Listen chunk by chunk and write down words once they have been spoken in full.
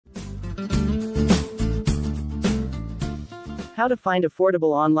How to find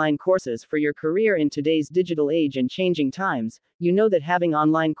affordable online courses for your career in today's digital age and changing times. You know that having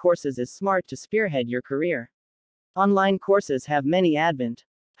online courses is smart to spearhead your career. Online courses have many advent.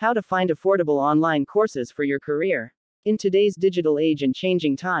 How to find affordable online courses for your career. In today's digital age and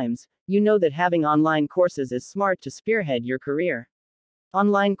changing times, you know that having online courses is smart to spearhead your career.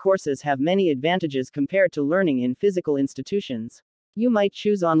 Online courses have many advantages compared to learning in physical institutions. You might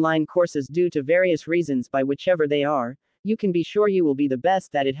choose online courses due to various reasons, by whichever they are, you can be sure you will be the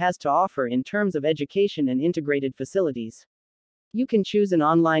best that it has to offer in terms of education and integrated facilities. You can choose an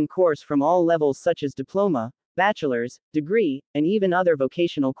online course from all levels such as diploma, bachelor's, degree, and even other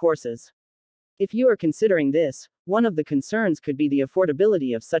vocational courses. If you are considering this, one of the concerns could be the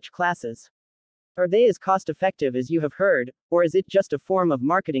affordability of such classes. Are they as cost-effective as you have heard, or is it just a form of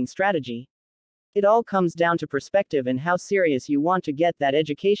marketing strategy? It all comes down to perspective and how serious you want to get that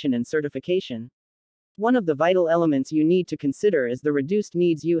education and certification. One of the vital elements you need to consider is the reduced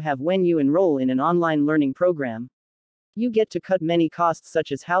needs you have when you enroll in an online learning program. You get to cut many costs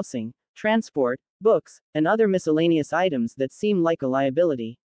such as housing, transport, books, and other miscellaneous items that seem like a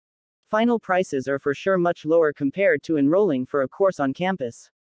liability. Final prices are for sure much lower compared to enrolling for a course on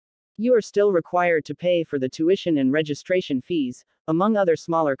campus. You are still required to pay for the tuition and registration fees, among other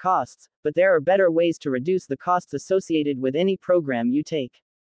smaller costs, but there are better ways to reduce the costs associated with any program you take.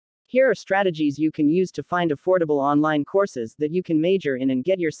 Here are strategies you can use to find affordable online courses that you can major in and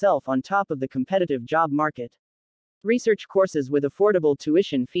get yourself on top of the competitive job market. Research courses with affordable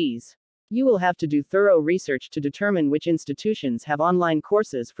tuition fees. You will have to do thorough research to determine which institutions have online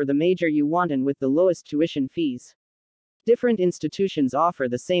courses for the major you want and with the lowest tuition fees. Different institutions offer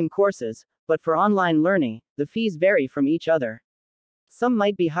the same courses, but for online learning, the fees vary from each other. Some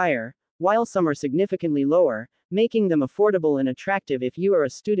might be higher, while some are significantly lower, making them affordable and attractive if you are a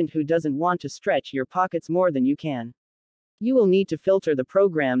student who doesn't want to stretch your pockets more than you can. You will need to filter the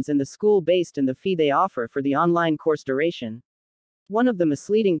programs and the school based on the fee they offer for the online course duration. One of the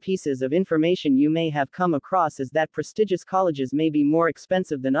misleading pieces of information you may have come across is that prestigious colleges may be more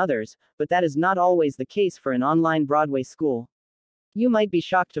expensive than others, but that is not always the case for an online Broadway school. You might be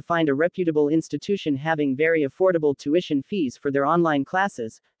shocked to find a reputable institution having very affordable tuition fees for their online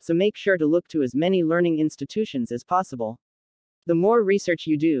classes, so make sure to look to as many learning institutions as possible. The more research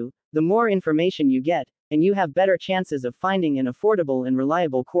you do, the more information you get, and you have better chances of finding an affordable and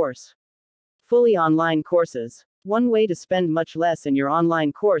reliable course. Fully online courses. One way to spend much less in your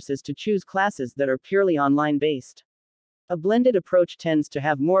online course is to choose classes that are purely online based. A blended approach tends to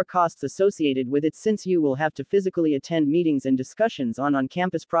have more costs associated with it since you will have to physically attend meetings and discussions on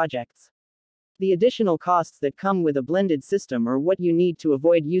on-campus projects. The additional costs that come with a blended system are what you need to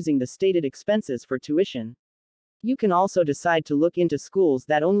avoid using the stated expenses for tuition. You can also decide to look into schools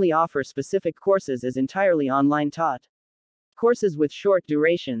that only offer specific courses as entirely online taught. Courses with short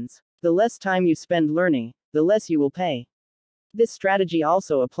durations. The less time you spend learning, the less you will pay. This strategy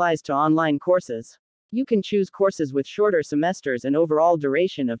also applies to online courses. You can choose courses with shorter semesters and overall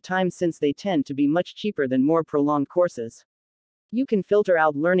duration of time since they tend to be much cheaper than more prolonged courses. You can filter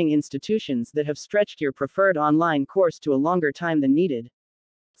out learning institutions that have stretched your preferred online course to a longer time than needed.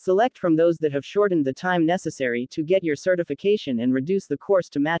 Select from those that have shortened the time necessary to get your certification and reduce the course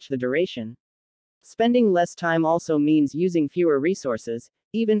to match the duration. Spending less time also means using fewer resources,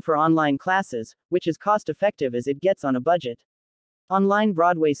 even for online classes, which is cost-effective as it gets on a budget. Online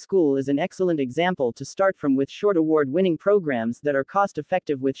Broadway School is an excellent example to start from with short award-winning programs that are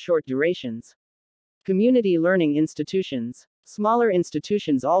cost-effective with short durations. Community learning institutions. Smaller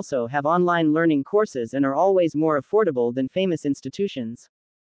institutions also have online learning courses and are always more affordable than famous institutions.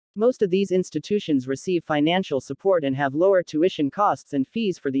 Most of these institutions receive financial support and have lower tuition costs and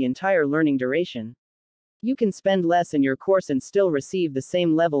fees for the entire learning duration. You can spend less in your course and still receive the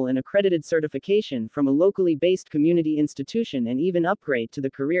same level and accredited certification from a locally based community institution and even upgrade to the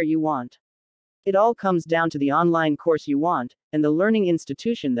career you want. It all comes down to the online course you want, and the learning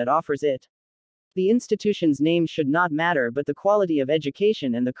institution that offers it. The institution's name should not matter, but the quality of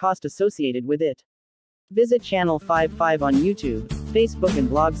education and the cost associated with it. Visit Channel 55 on YouTube, Facebook and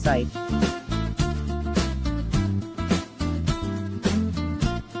blog site.